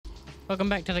Welcome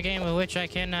back to the game of which I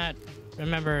cannot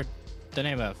remember the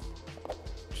name of.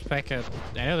 I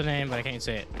know the name, but I can't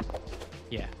say it.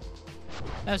 Yeah.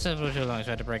 That's a little too long, so I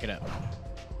had to break it up.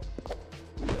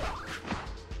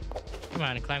 Come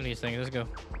on, climb these things. Let's go.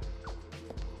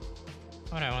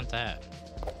 Why do I want that?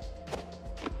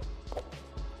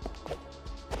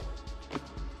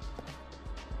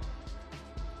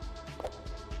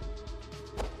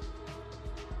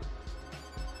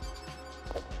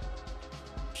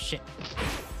 Shit.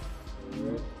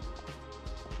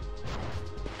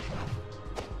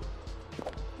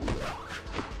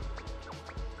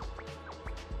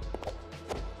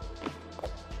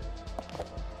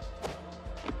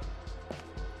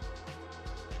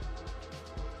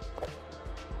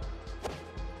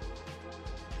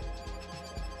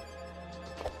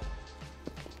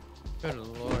 Good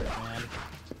lord, man.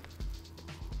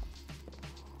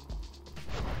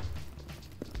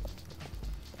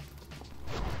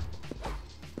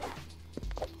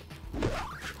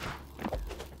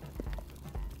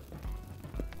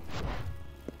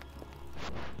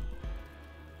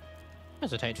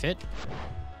 That's a tight fit.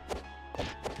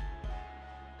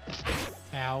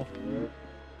 Ow.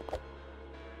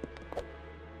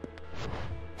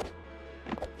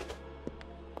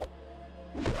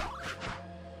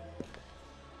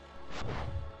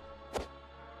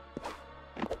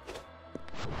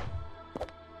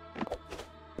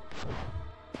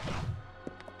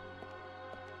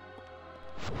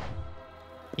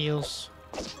 Heals.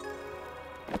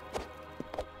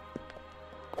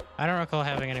 I don't recall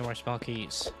having any more small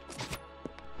keys.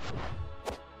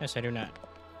 Yes, I do not.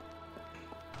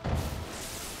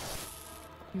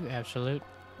 You absolute.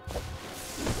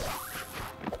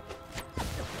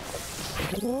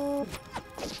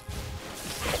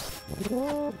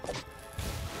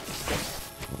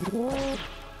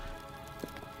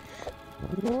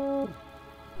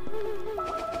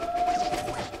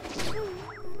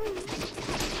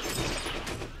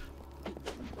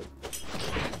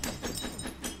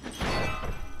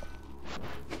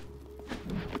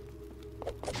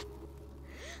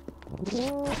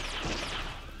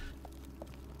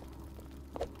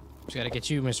 Just gotta get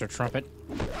you, Mr. Trumpet.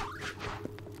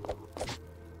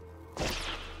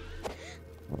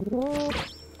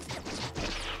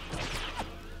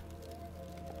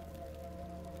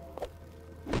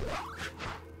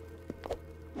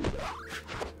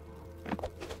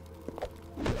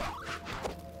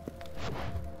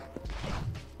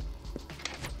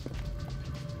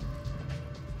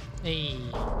 Hey,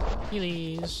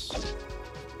 Heelys.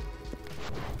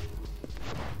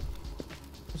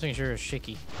 This thing sure is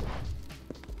shaky.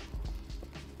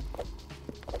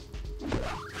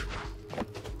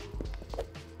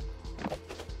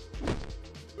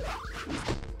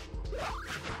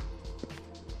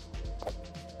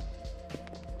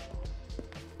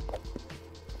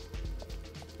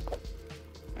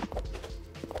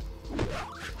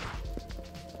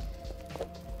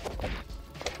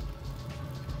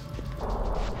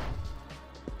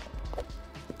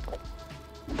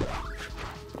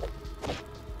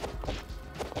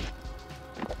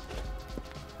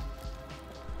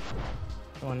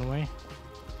 One way.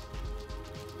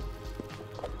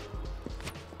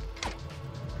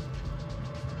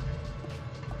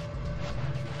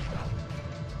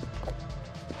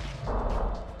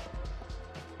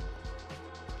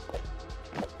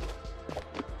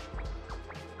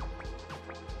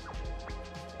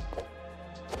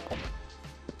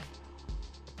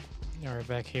 Now we're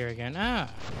back here again. Ah,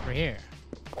 we're here.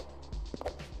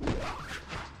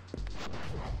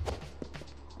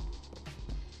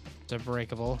 It's a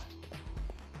breakable.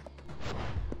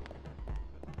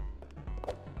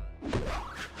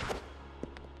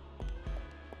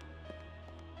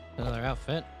 Another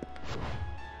outfit.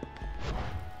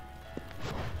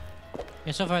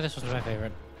 Yeah, so far this was my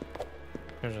favorite.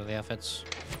 Those are the outfits.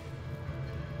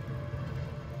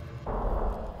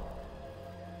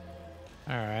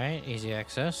 Alright, easy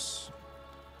access.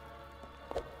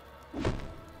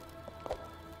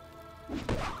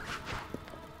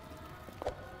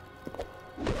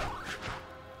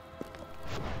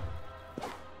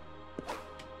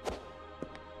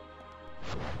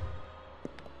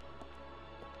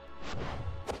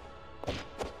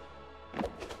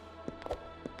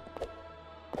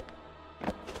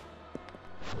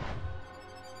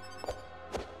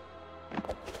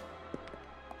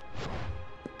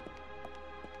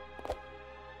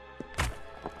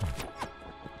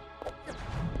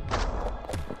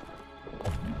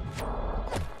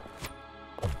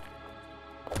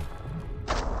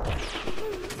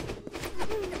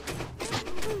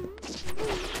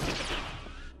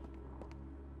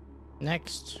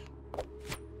 Next.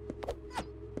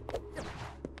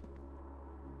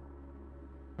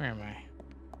 Where am I?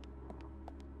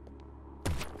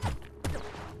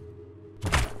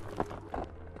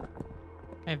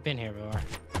 I've been here before.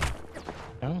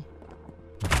 No?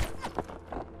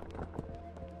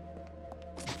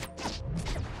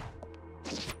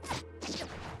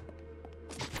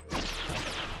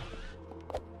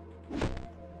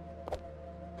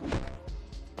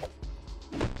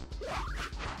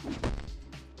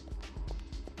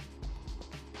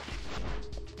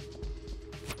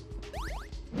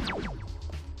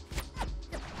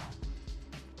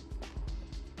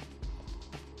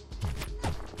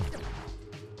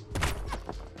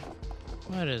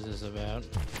 What is this about?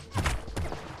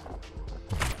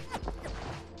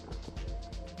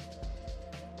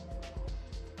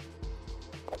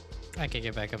 I could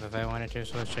get back up if I wanted to,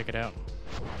 so let's check it out.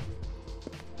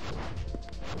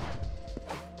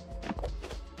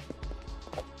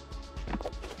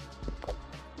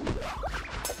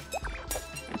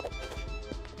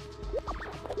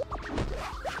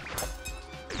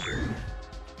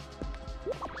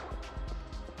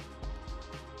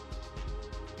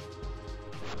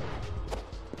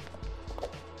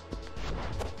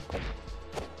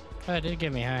 Oh, it did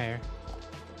get me higher.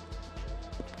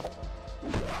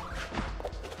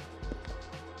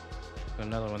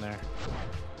 Another one there.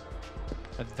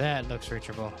 But that looks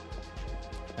reachable.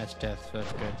 That's death, so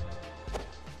that's good.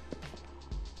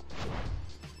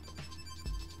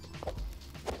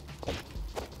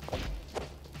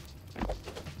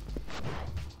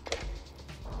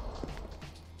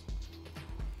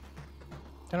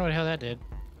 Don't know what the hell that did.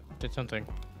 Did something.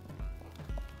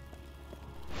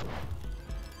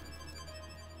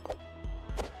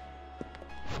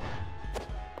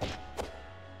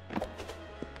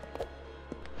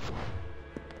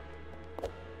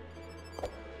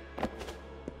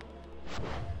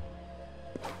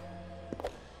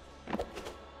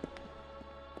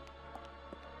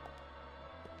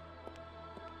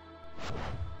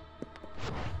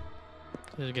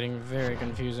 This is getting very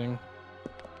confusing.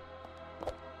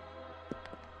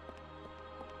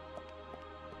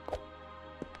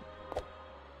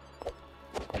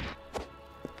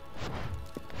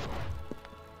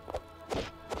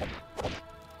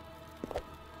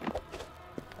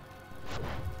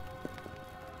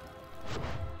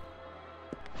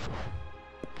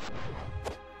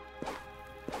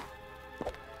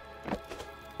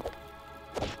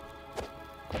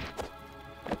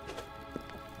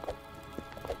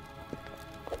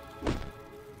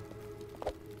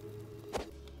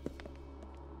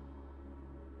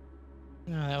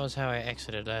 No, that was how I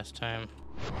exited last time.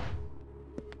 I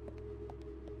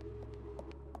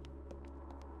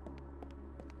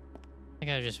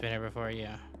think I've just been here before,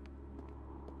 yeah.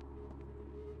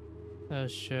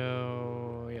 Those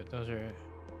show... Yep, those are...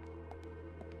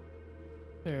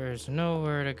 There's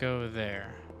nowhere to go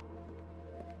there.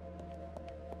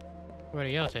 Where do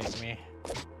y'all take me?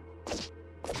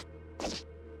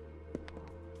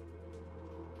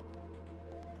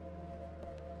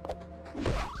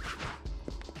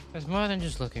 There's more than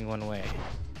just looking one way.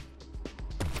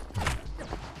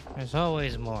 There's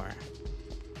always more.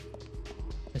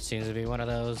 It seems to be one of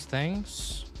those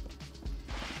things.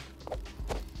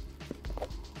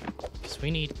 Because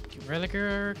we need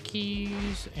reliquary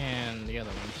keys and the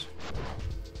other ones.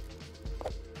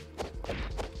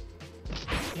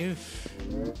 Oof.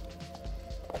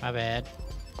 My bad.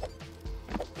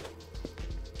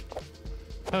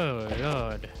 Oh,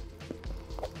 Lord.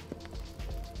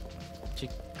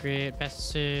 Secret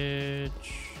passage.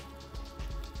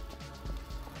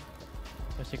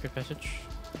 A secret passage.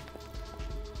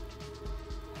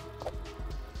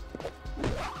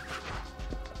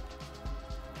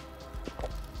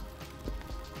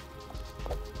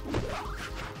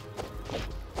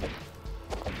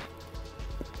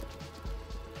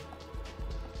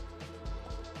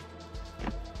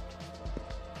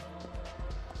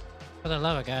 For the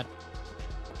love of God.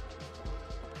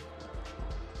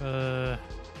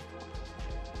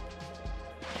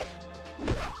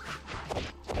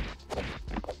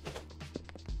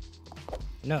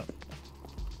 No.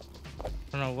 I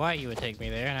don't know why you would take me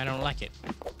there, and I don't like it.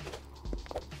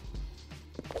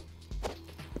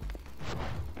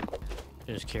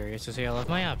 Just curious to see all of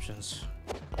my options.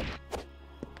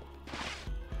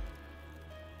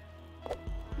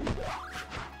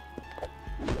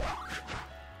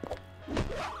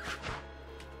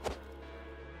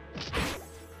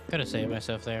 Could have saved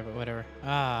myself there, but whatever.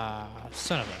 Ah,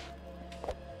 son of a...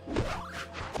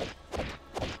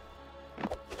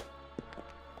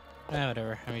 Ah,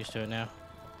 whatever. I'm used to it now.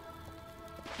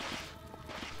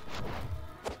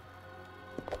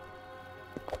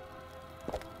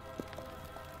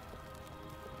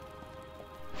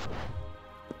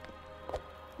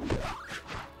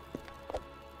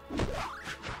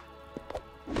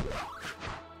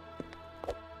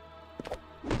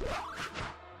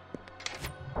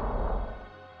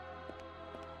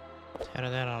 How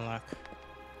did that unlock?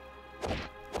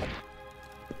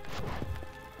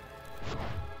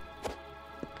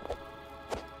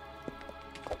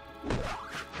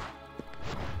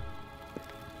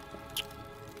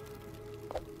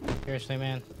 Seriously,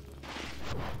 man.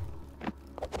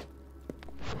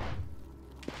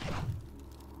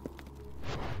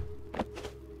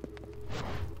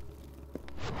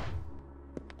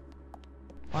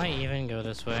 Why even go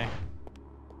this way?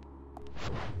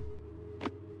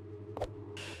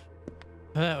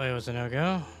 That way was a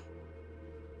no-go.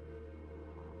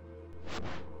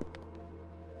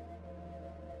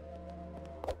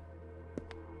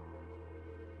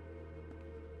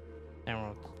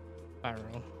 Emerald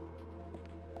spiral.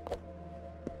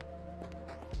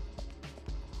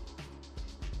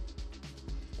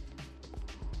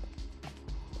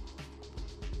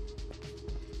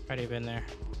 Already been there.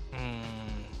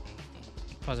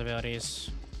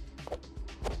 Possibilities.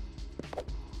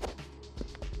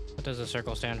 What does the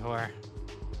circle stand for?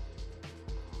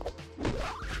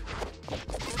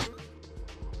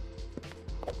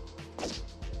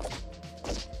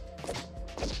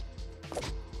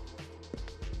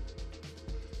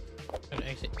 An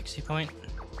exit point.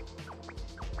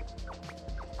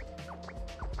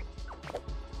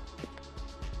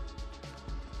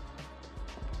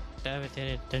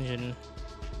 Dilapidated dungeon.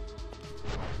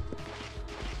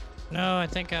 No, I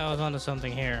think I was onto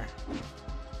something here.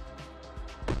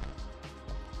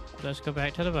 Let's go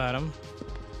back to the bottom.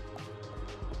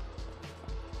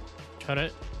 Cut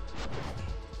it.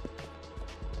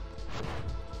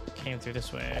 Came through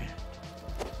this way.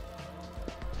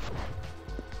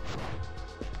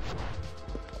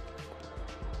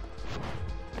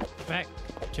 Back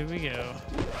to we go.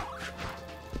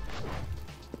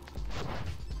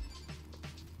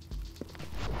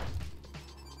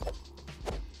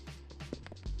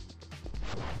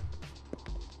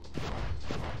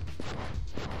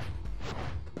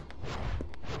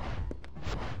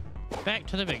 Back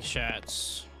to the big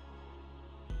shots.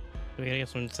 We gotta get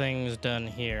some things done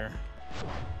here.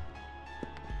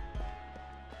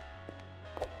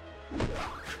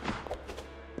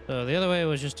 So the other way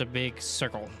was just a big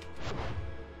circle.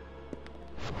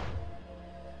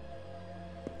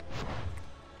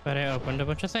 But I opened a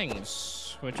bunch of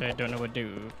things, which I don't know what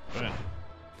do, but...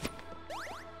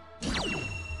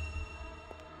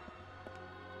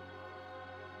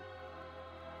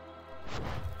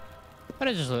 But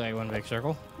it just looked like one big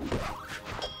circle.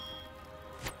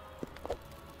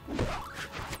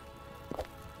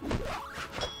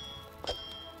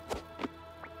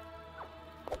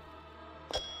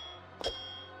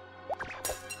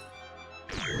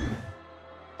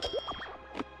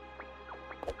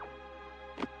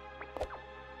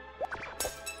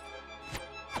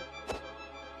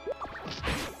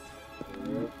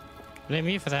 Blame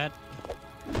me for that.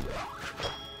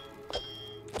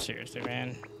 Seriously,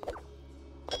 man.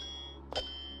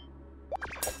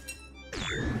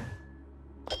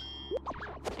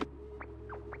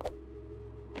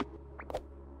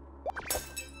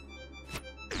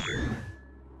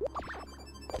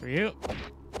 For you.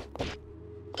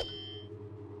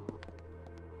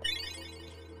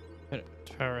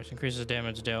 Power increases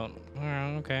damage dealt. Oh,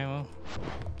 okay, well.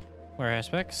 Where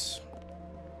aspects?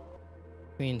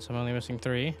 Means I'm only missing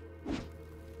 3.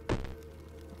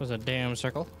 Was a damn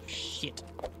circle. Shit.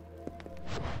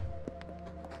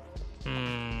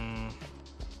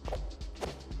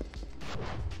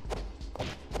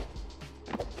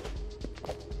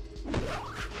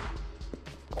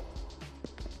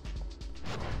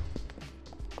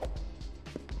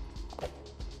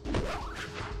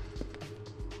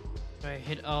 I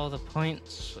hit all the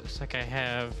points. Looks like I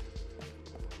have.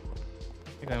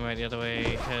 Going back the other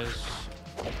way has.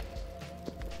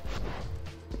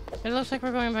 It looks like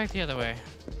we're going back the other way.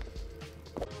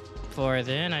 For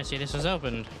then, I see this is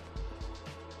opened.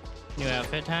 New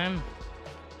outfit time.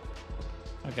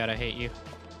 Oh god, I hate you.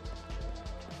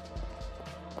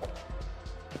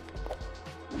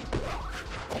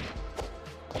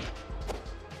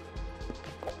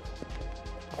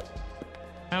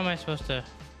 How am I supposed to...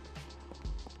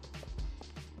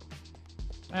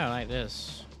 I don't like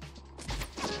this.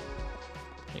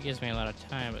 It gives me a lot of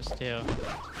time, but still.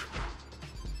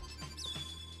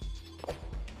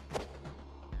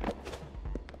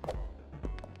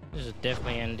 This is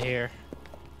definitely end here.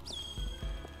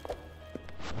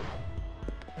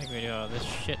 I think we do all this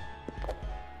shit.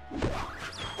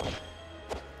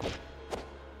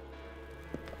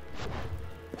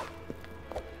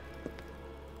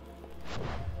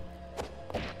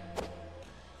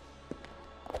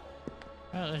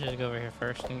 Well, let's just go over here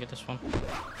first and get this one.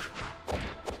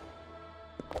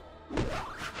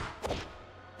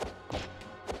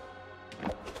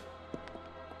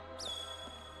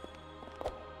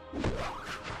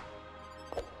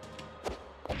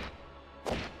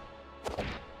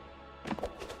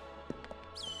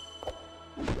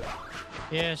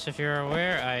 Yes, if you're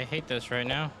aware, I hate this right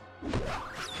now.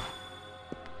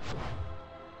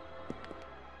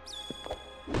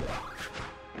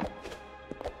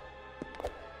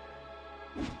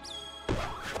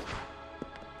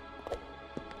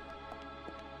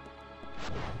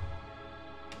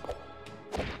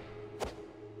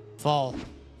 Fall.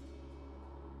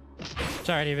 It's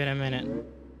already been a minute.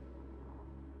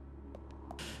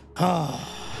 Oh,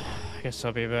 I guess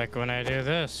I'll be back when I do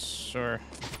this, or...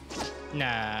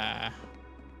 Nah.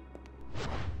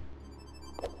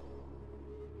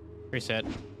 Reset.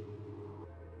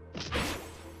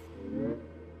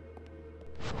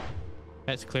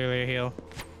 That's clearly a heal.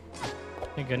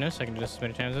 Thank goodness, I can do this as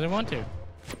many times as I want to.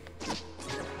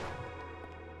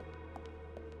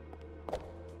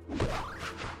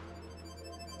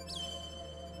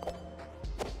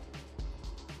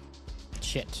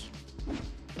 Shit.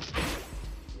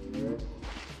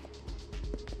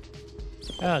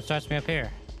 Oh, it starts me up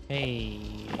here. Hey,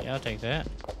 I'll take that.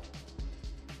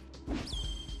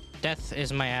 Death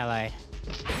is my ally.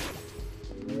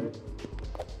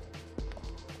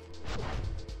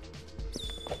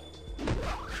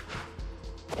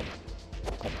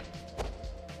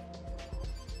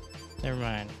 Never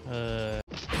mind.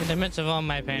 In the midst of all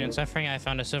my pain and suffering, I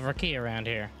found a silver key around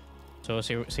here. So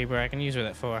we'll see where I can use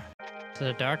it for. To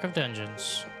the dark of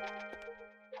dungeons.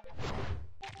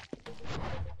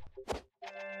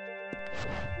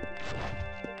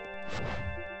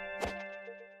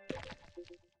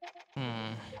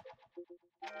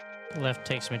 Left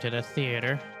takes me to the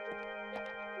theater.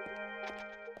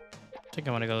 I think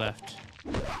I want to go left.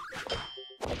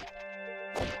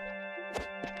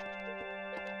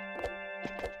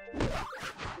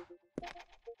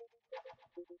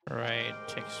 Right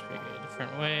takes me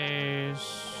different ways.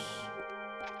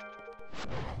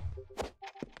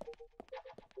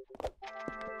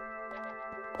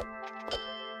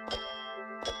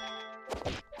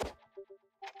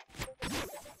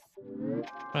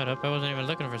 Hold up, I wasn't even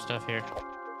looking for stuff here.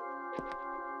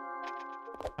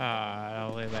 Ah,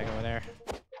 all the way back over there.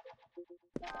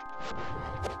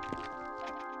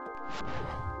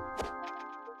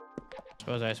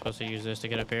 Suppose I'm supposed to use this to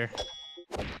get up here.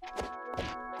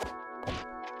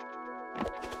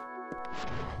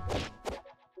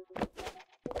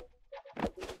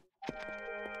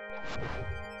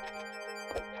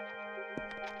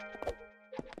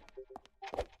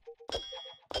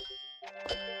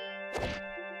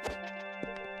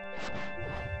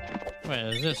 What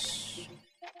is this?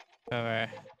 Our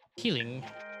healing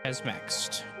has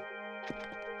maxed.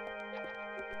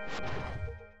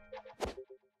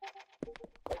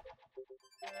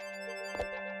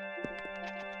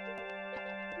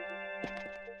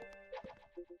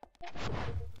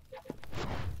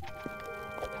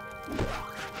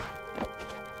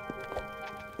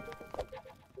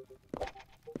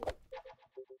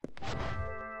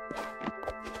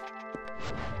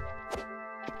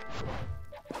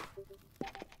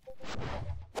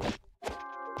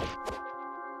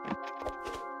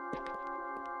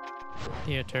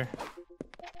 Theater.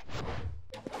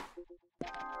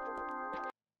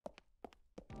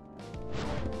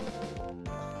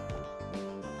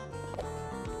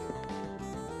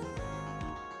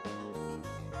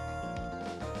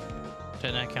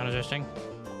 Did that count as resting?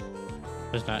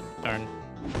 Does not. Darn.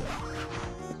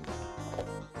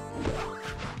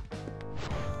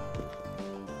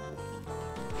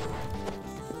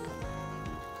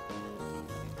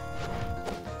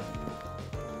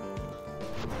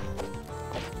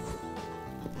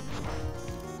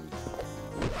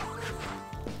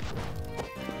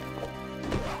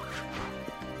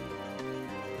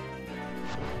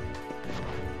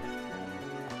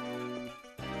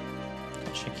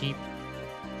 Should keep.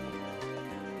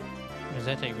 Where does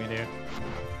that take me to?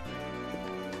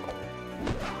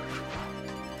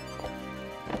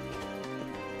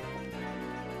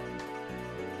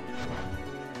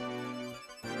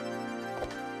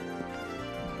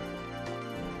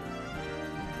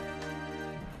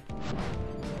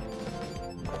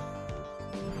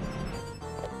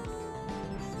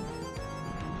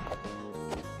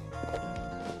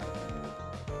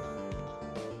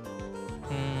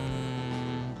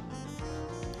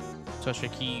 So I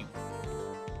should keep.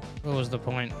 What was the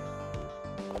point?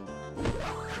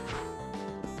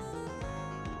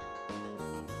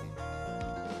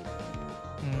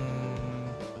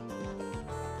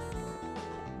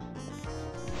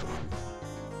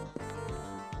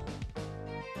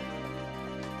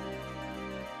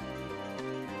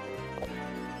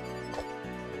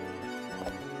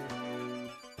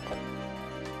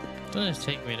 Doesn't this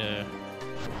take me to?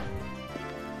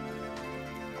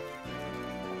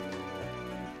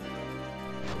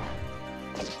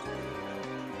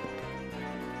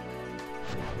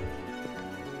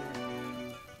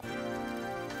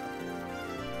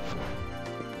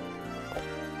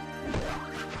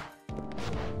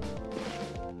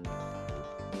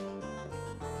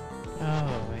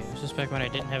 Oh, wait. Was this back when I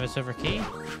didn't have a silver key?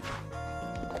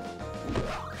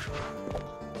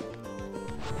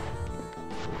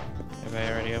 Have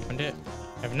I already opened it?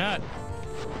 Have not.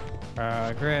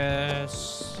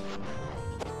 Progress.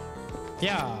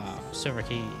 Yeah, silver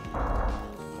key.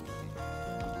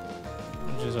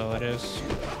 Which is all it is.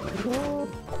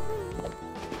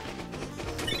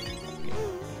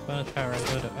 Bonus power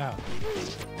is loaded. Ow.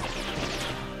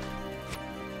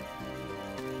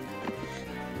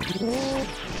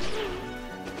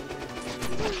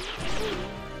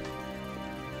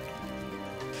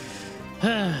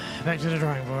 Back to the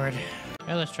drawing board.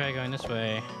 Well, let's try going this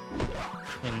way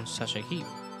in such a heap.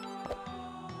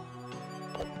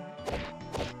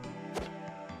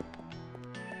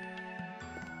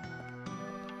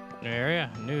 New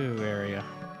area? New area.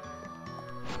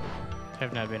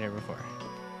 Have not been here before.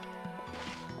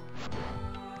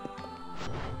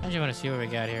 I just want to see what we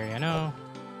got here, you know?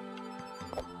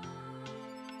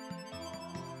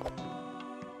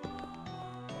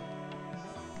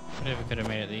 Maybe we could have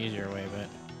made it the easier way, but...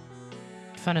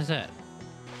 What fun is that?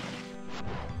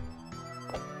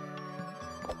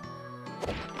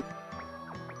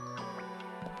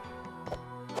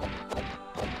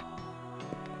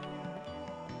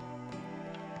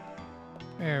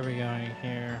 Where are we going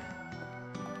here?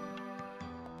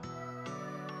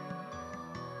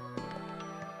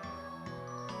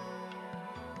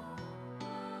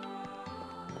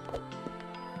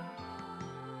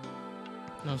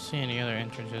 Don't see any other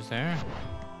entrances there.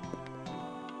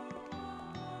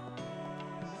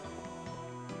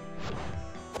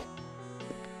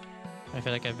 I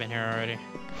feel like I've been here already.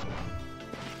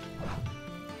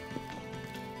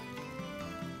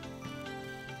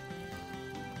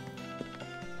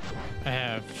 I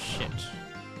have shit.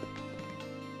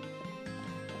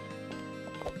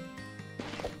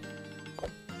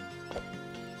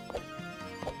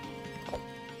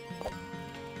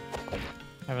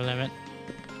 I have a limit.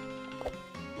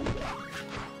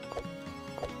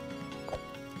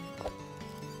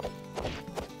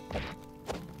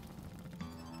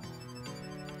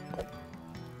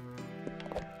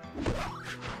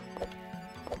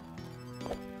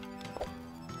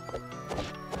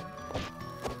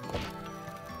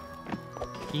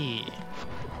 Yeah.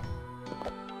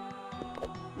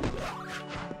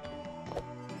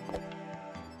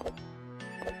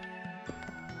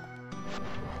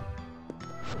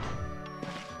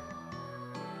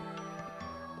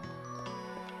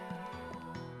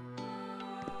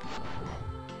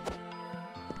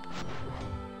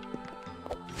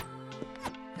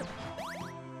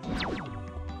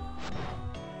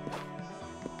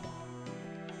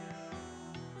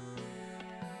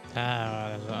 Ah,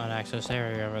 there's an unaccessed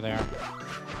area over there.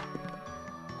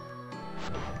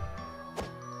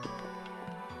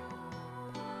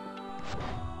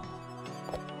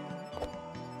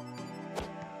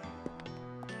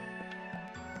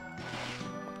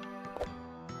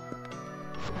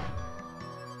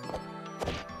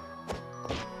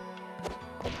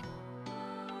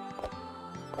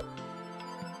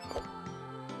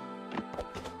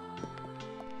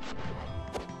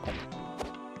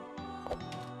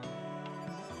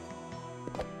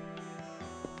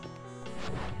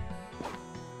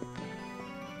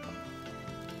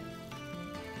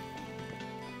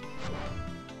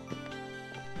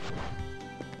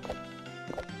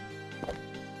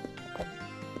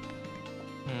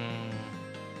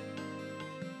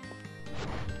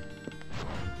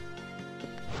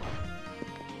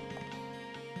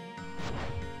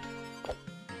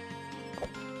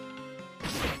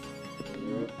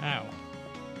 Ow.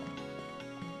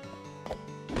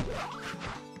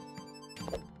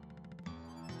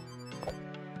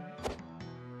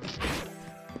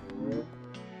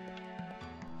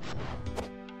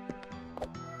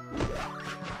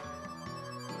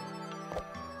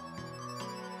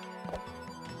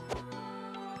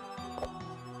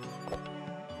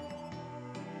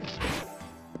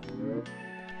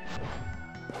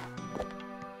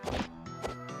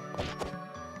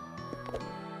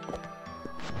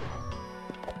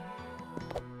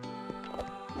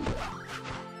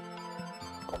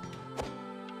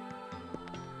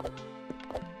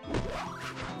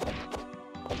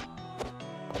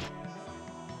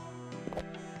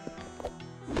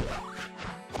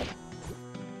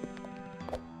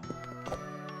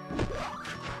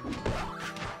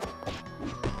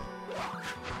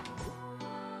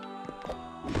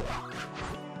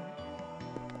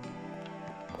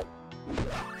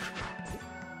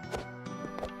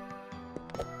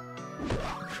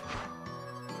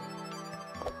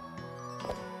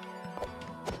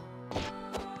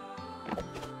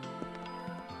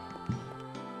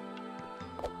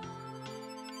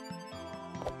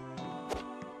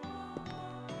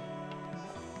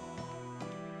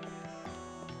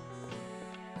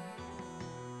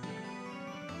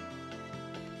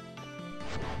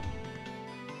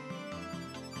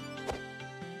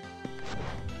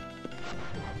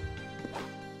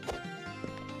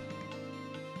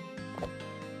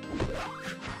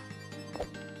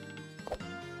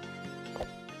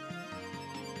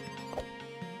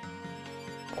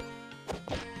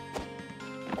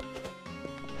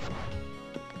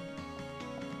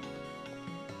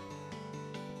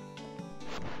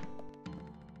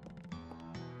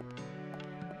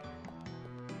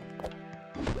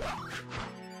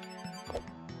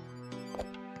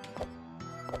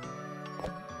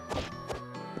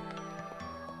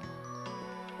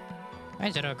 Why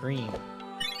is it all green?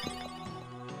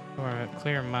 Or a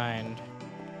clear mind.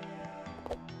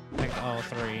 Like all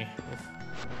three.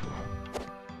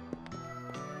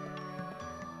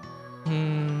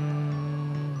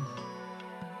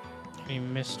 Any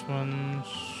missed ones?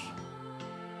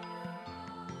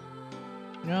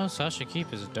 No, Sasha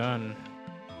Keep is done.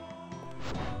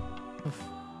 Oof.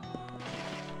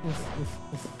 Oof, oof,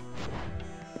 oof.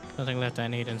 Nothing left I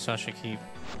need in Sasha Keep.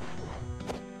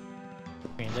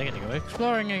 Means I get to go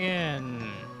exploring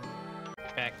again.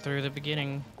 Back through the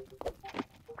beginning.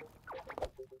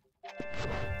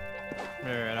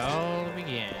 Where it all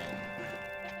began.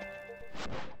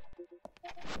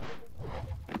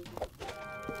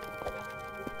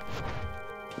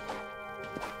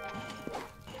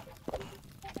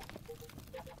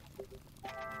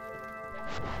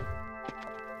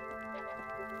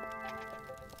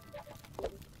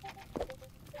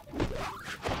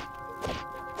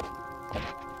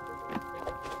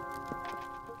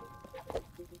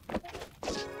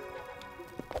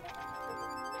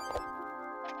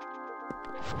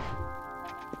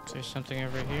 There's something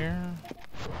over here.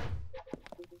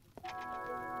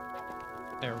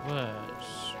 There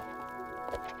was.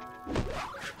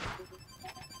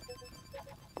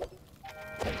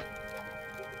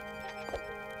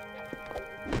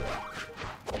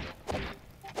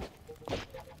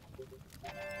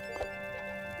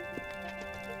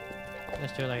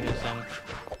 Let's do it like this then.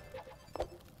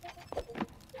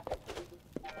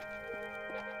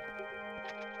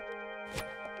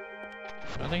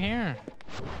 Nothing here.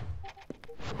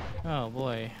 Oh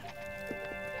boy.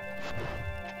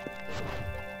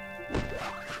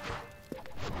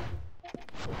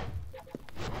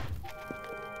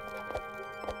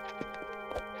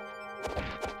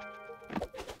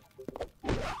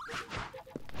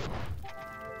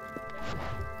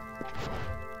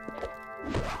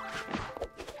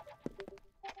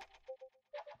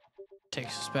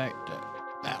 Takes us back to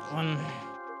that one.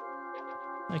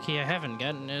 The key I haven't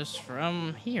gotten is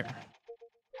from here.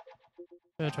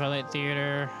 The Twilight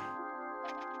Theater.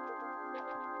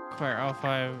 Acquire all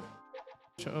 5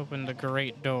 to open the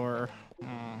great door.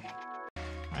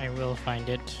 I will find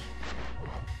it.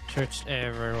 Searched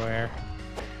everywhere.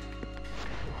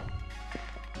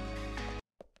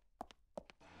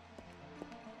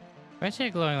 I see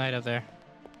a glowing light up there.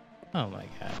 Oh my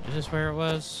god, is this where it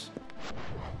was?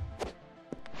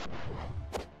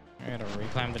 I gotta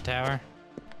reclimb the tower.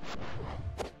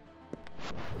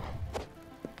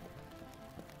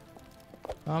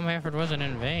 Well, my effort wasn't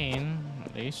in vain,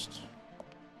 at least.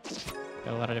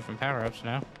 Got a lot of different power-ups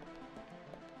now.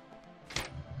 Off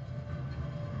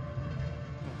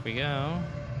we go.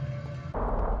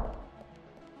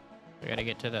 We gotta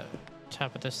get to the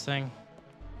top of this thing.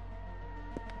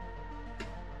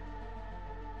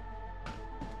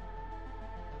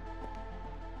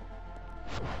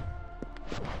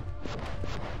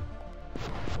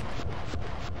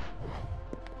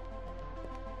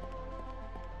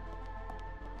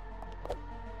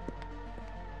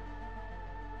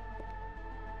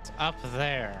 Up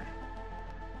there.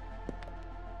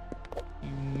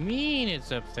 You mean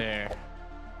it's up there?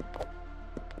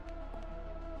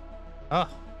 Oh,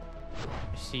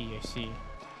 I see, I see.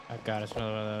 Oh god, it's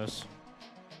another one of those.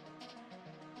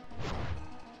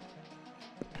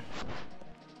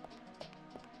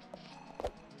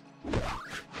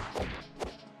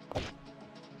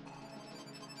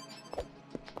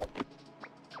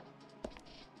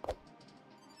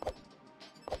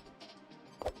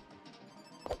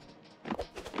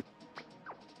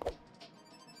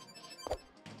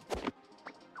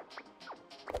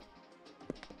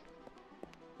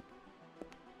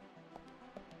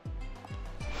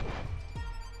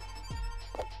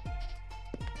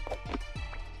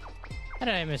 How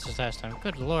did I miss this last time?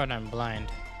 Good lord, I'm blind.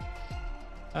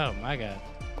 Oh my god.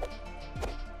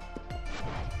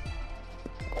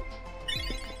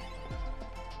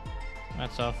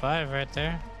 That's all 5 right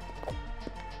there.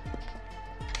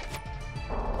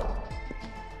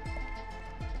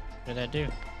 What did that do?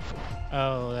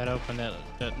 Oh, that opened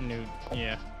that new...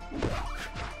 yeah.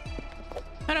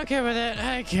 I don't care about that.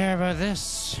 I care about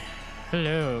this.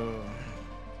 Hello.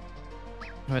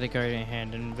 With a guardian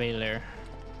hand and Valor.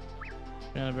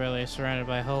 Barely surrounded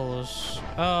by holes.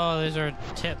 Oh, these are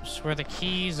tips where the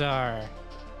keys are.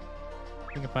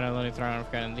 You can find a loading throne. I've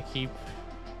forgotten to keep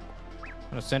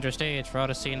on the center stage for all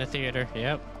to see in the theater.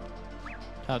 Yep.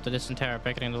 Top the distant tower,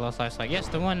 beckoning the lost light. Yes,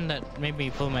 the one that made me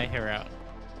pull my hair out.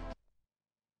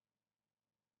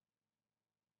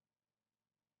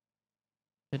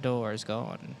 The door is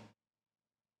gone.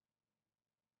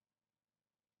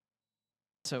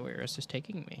 So where is this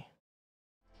taking me?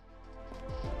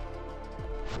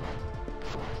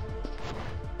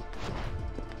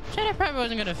 Said I probably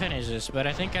wasn't gonna finish this, but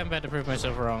I think I'm about to prove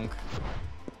myself wrong.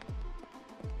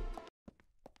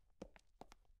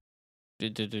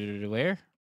 Where?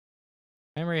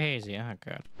 Memory hazy. Oh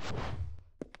god.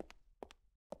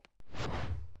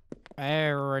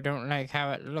 I don't like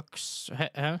how it looks.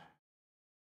 Huh?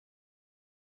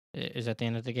 Is that the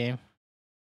end of the game?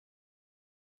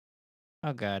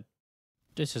 Oh god.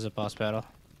 This is a boss battle.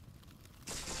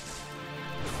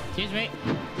 Excuse me.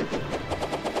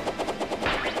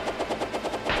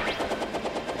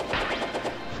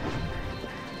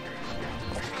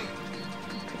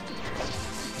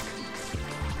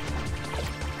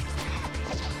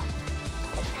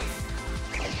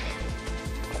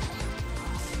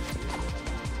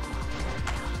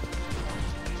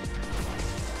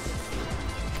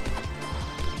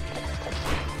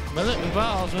 Bullet and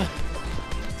balls.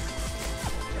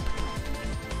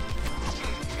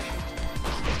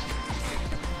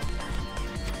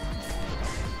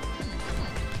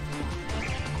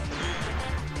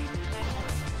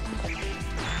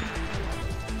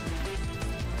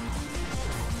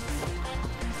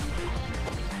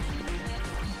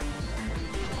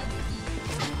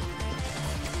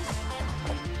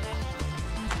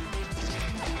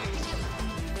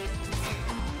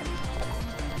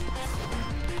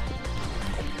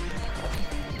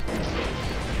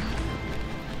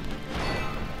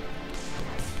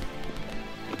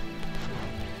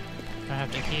 I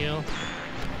have to heal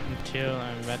until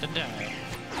I'm about to die.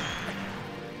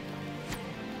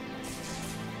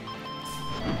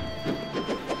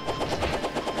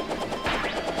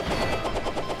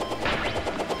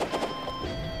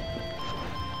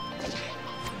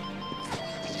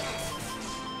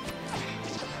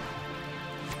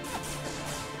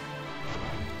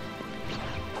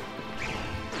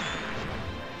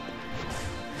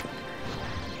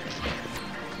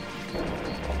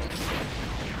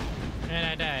 And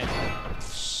I died.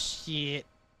 Shit.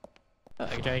 Oh, I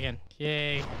can try again.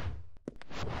 Yay.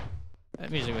 That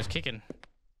music was kicking.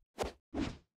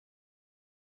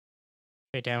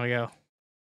 Okay, down we go.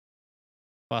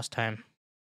 Boss time.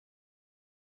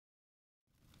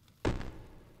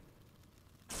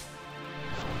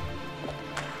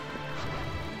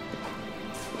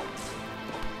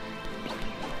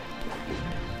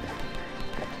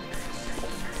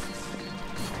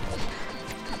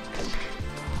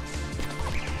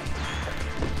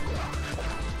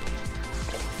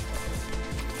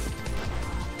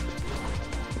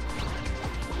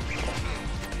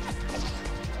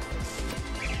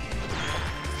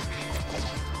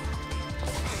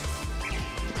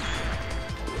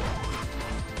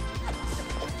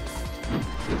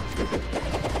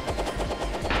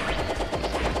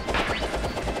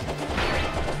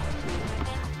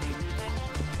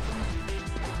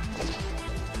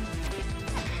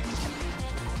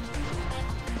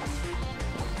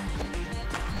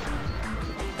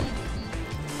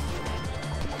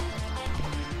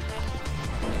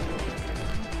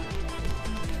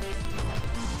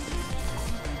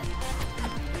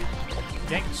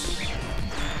 Thanks.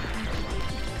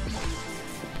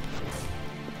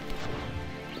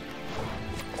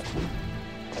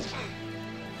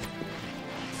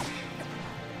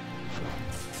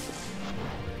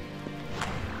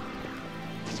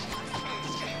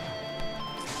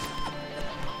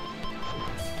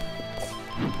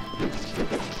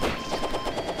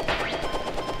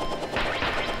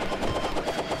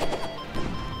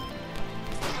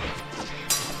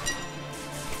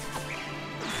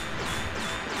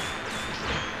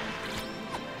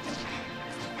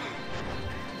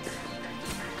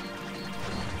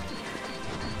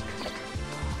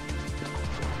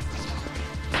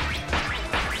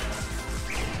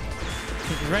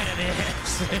 Right at the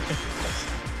ass.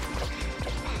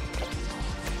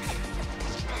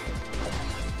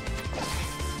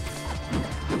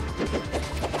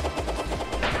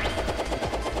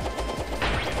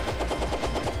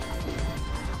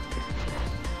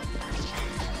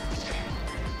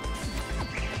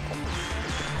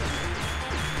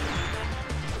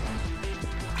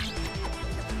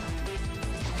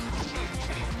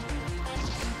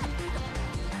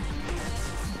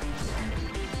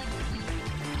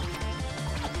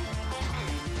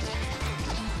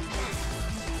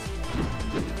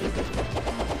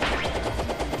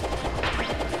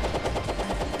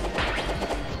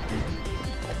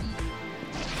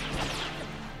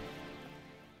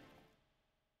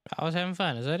 I was having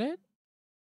fun. Is that it?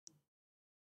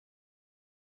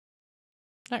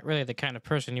 Not really the kind of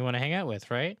person you want to hang out with,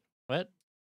 right? What?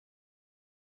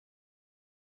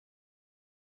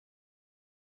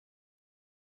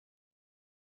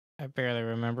 I barely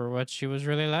remember what she was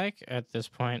really like at this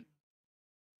point.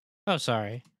 Oh,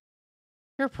 sorry.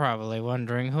 You're probably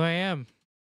wondering who I am.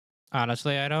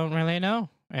 Honestly, I don't really know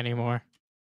anymore.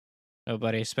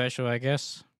 Nobody special, I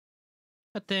guess.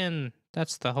 But then,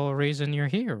 that's the whole reason you're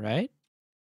here, right?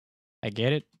 I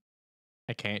get it.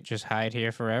 I can't just hide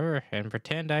here forever and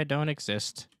pretend I don't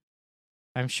exist.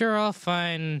 I'm sure I'll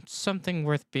find something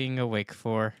worth being awake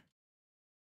for.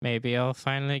 Maybe I'll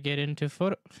finally get into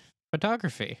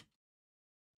photography.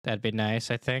 That'd be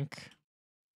nice, I think.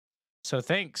 So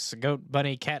thanks, goat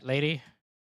bunny cat lady.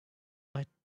 What?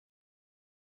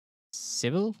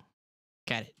 Sybil?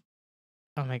 Got it.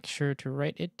 I'll make sure to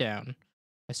write it down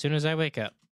as soon as I wake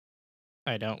up.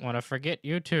 I don't want to forget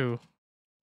you too.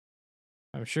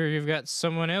 I'm sure you've got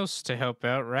someone else to help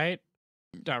out, right?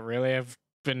 Not really. I've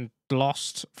been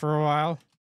lost for a while.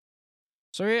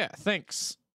 So yeah,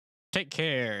 thanks. Take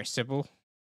care, Sybil.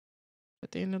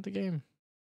 At the end of the game.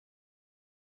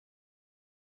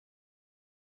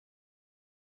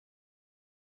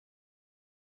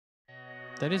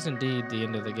 That is indeed the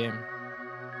end of the game.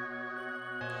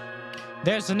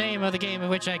 There's the name of the game of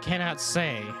which I cannot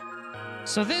say.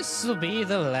 So this will be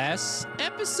the last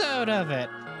episode of it.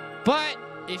 But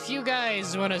if you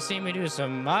guys want to see me do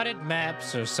some modded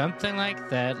maps or something like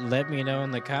that, let me know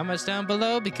in the comments down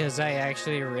below because I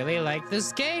actually really like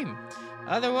this game.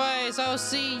 Otherwise, I'll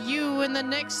see you in the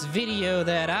next video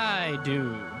that I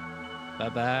do.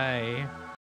 Bye-bye.